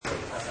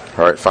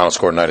All right, final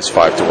score tonight is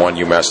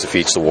 5-1. UMass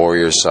defeats the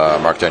Warriors.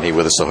 Mark Dennehy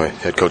with us, the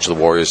head coach of the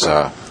Warriors.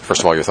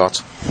 First of all, your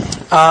thoughts?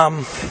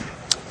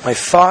 My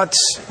thoughts,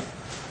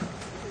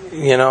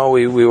 we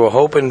were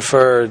hoping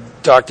for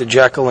Dr.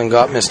 Jekyll and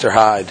got Mr.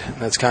 Hyde.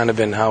 That's kind of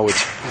been how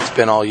it's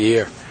been all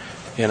year,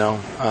 And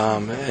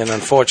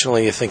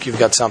unfortunately, you think you've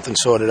got something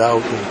sorted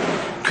out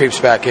and it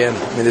creeps back in.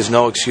 I mean, there's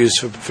no excuse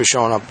for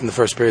showing up in the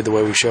first period the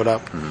way we showed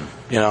up.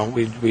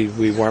 Mm-hmm.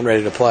 We weren't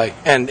ready to play.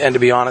 And to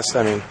be honest,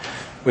 I mean,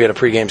 we had a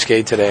pregame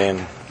skate today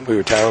and we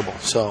were terrible.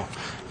 So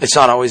it's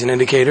not always an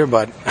indicator,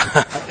 but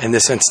in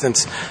this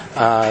instance,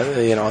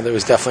 there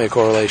was definitely a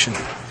correlation.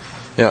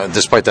 Yeah,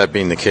 despite that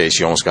being the case,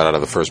 you almost got out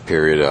of the first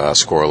period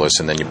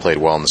scoreless, and then you played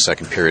well in the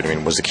second period. I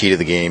mean, was the key to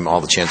the game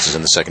all the chances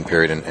in the second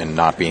period and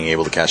not being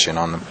able to cash in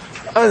on them?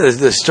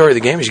 The story of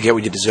the game is you get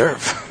what you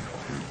deserve.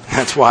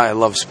 That's why I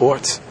love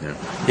sports. Yeah.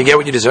 You get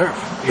what you deserve,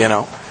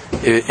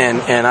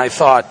 And I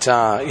thought,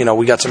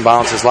 we got some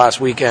bounces last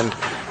weekend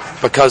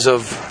because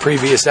of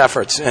previous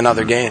efforts in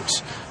other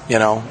games.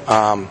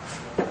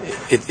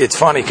 It's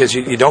funny because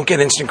you don't get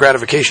instant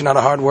gratification out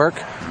of hard work,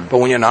 but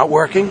when you're not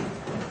working,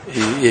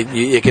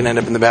 you can end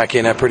up in the back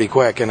end pretty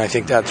quick. And I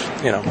think that's,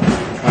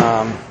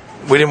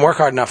 we didn't work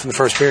hard enough in the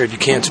first period. You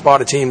can't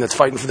spot a team that's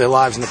fighting for their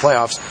lives in the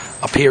playoffs,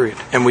 period.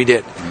 And we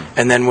did.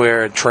 And then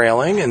we're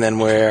trailing, and then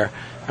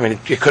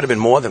it could have been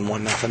more than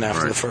 1-0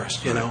 after the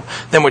first,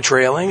 Then we're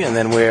trailing, and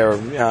then we're,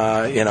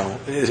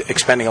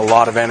 expending a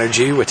lot of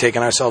energy. We're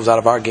taking ourselves out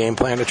of our game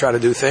plan to try to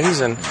do things,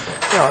 and,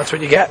 that's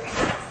what you get.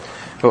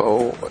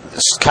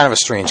 It's kind of a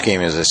strange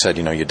game, as I said.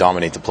 You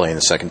dominate the play in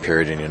the second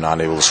period, and you're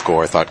not able to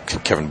score. I thought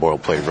Kevin Boyle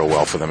played real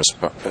well for them,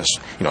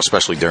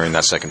 especially during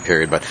that second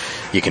period. But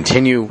you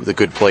continue the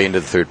good play into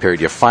the third period.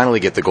 You finally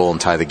get the goal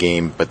and tie the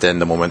game, but then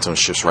the momentum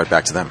shifts right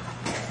back to them.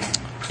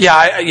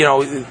 Yeah,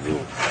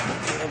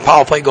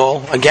 power play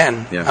goal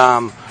again.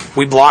 Yeah.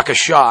 We block a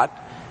shot,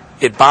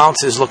 it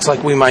bounces, looks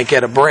like we might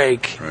get a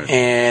break, right.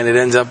 And it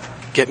ends up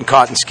getting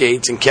caught in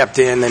skates and kept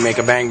in. They make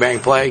a bang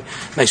play.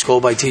 Nice goal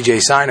by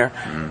TJ Seiner.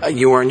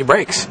 You earn your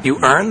breaks.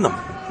 You earn them.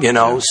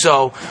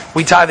 So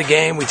we tie the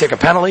game. We take a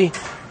penalty.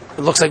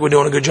 It looks like we're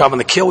doing a good job on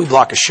the kill. We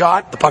block a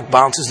shot. The puck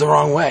bounces the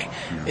wrong way.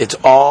 It's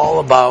all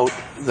about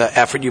the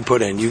effort you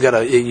put in. You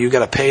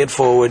gotta pay it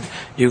forward.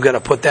 You gotta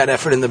put that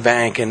effort in the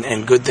bank,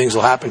 and good things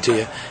will happen to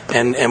you.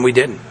 And we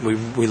didn't.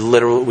 We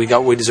literally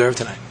got what we deserved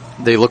tonight.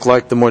 They look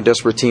like the more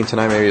desperate team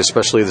tonight, maybe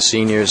especially the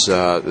seniors.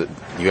 You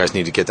guys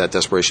need to get that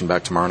desperation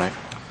back tomorrow night?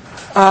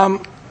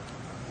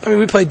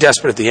 We played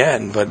desperate at the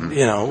end, but,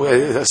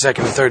 the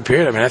second and third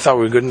period, I thought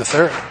we were good in the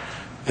third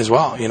as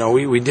well.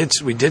 We did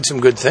some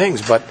good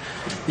things, but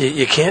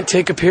you can't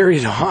take a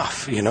period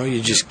off.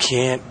 You just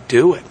can't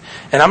do it.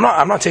 And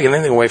I'm not taking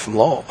anything away from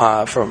Lowell,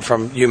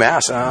 from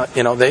UMass.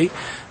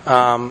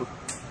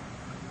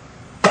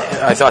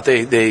 I thought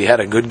they had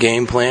a good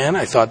game plan.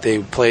 I thought they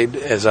played,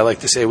 as I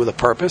like to say, with a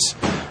purpose.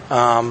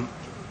 I'm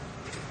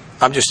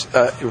just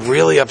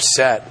really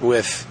upset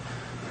with,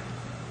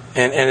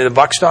 and the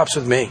buck stops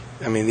with me.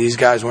 These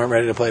guys weren't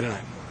ready to play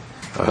tonight.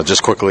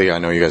 Just quickly, I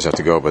know you guys have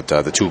to go, but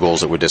the two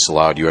goals that were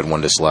disallowed, you had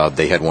one disallowed,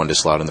 they had one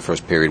disallowed in the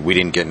first period. We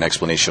didn't get an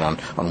explanation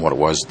on what it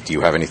was. Do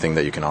you have anything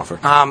that you can offer?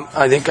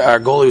 I think our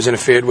goalie was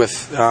interfered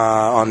with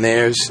on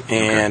theirs,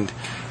 and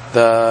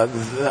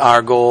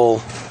our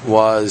goal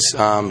was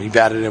he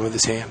batted it in with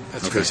his hand.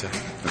 That's what he said.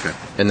 Okay.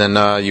 And then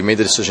you made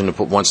the decision to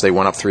put, once they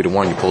went up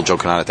 3-1, you pulled Joe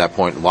Connaught at that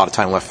point. A lot of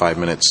time left, 5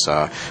 minutes,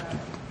 to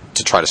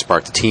try to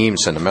spark the team,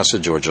 send a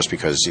message, or just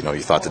because you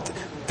thought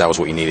that was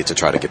what you needed to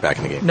try to get back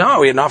in the game?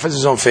 No, we had an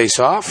offensive zone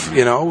face-off.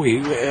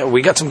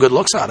 We got some good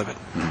looks out of it.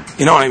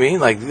 You know what I mean?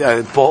 Like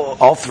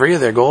all three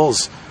of their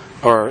goals,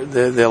 or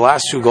their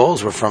last two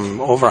goals, were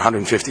from over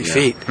 150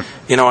 feet.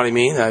 You know what I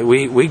mean?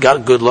 We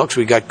got good looks.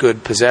 We got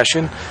good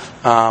possession.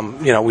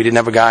 We didn't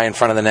have a guy in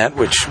front of the net,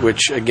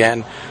 which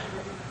again,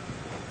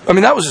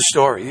 that was a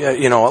story.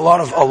 A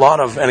lot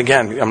of, and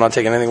again, I'm not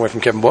taking anything away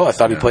from Kevin Boyle. I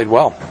thought he played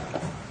well.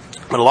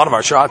 But a lot of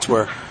our shots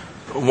were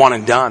one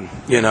and done,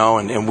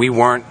 and we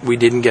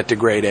didn't get to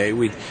grade A.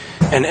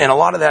 And a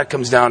lot of that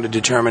comes down to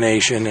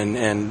determination,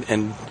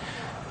 and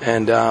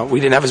we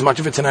didn't have as much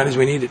of it tonight as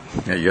we needed.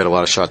 Yeah, you had a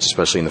lot of shots,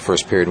 especially in the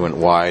first period, went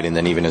wide, and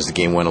then even as the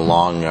game went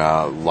along,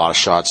 a lot of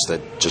shots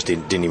that just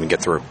didn't even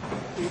get through.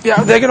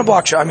 Yeah, they're going to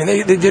block shots.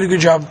 They did a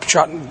good job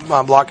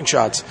blocking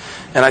shots,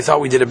 and I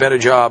thought we did a better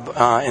job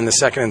in the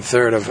second and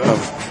third of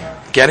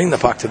getting the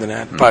puck to the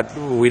net, but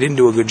we didn't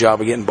do a good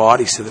job of getting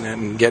bodies to the net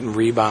and getting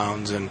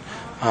rebounds, and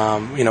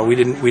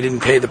we didn't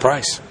pay the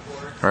price.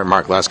 All right,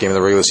 Mark, last game of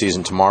the regular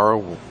season tomorrow.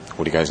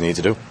 What do you guys need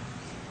to do?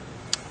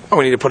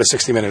 We need to put a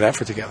 60-minute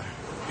effort together.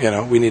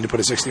 We need to put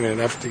a 60-minute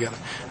effort together.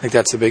 I think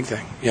that's the big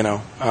thing.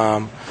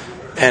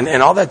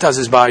 And all that does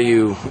is buy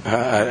you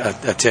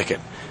a ticket.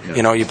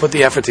 Yeah. You put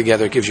the effort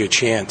together, it gives you a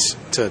chance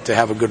to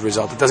have a good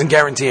result. It doesn't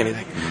guarantee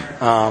anything,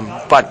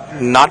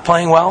 but not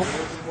playing well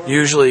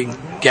usually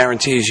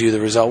guarantees you the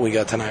result we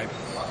got tonight.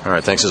 All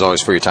right, thanks as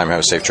always for your time. Have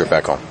a safe trip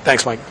back home.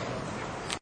 Thanks, Mike.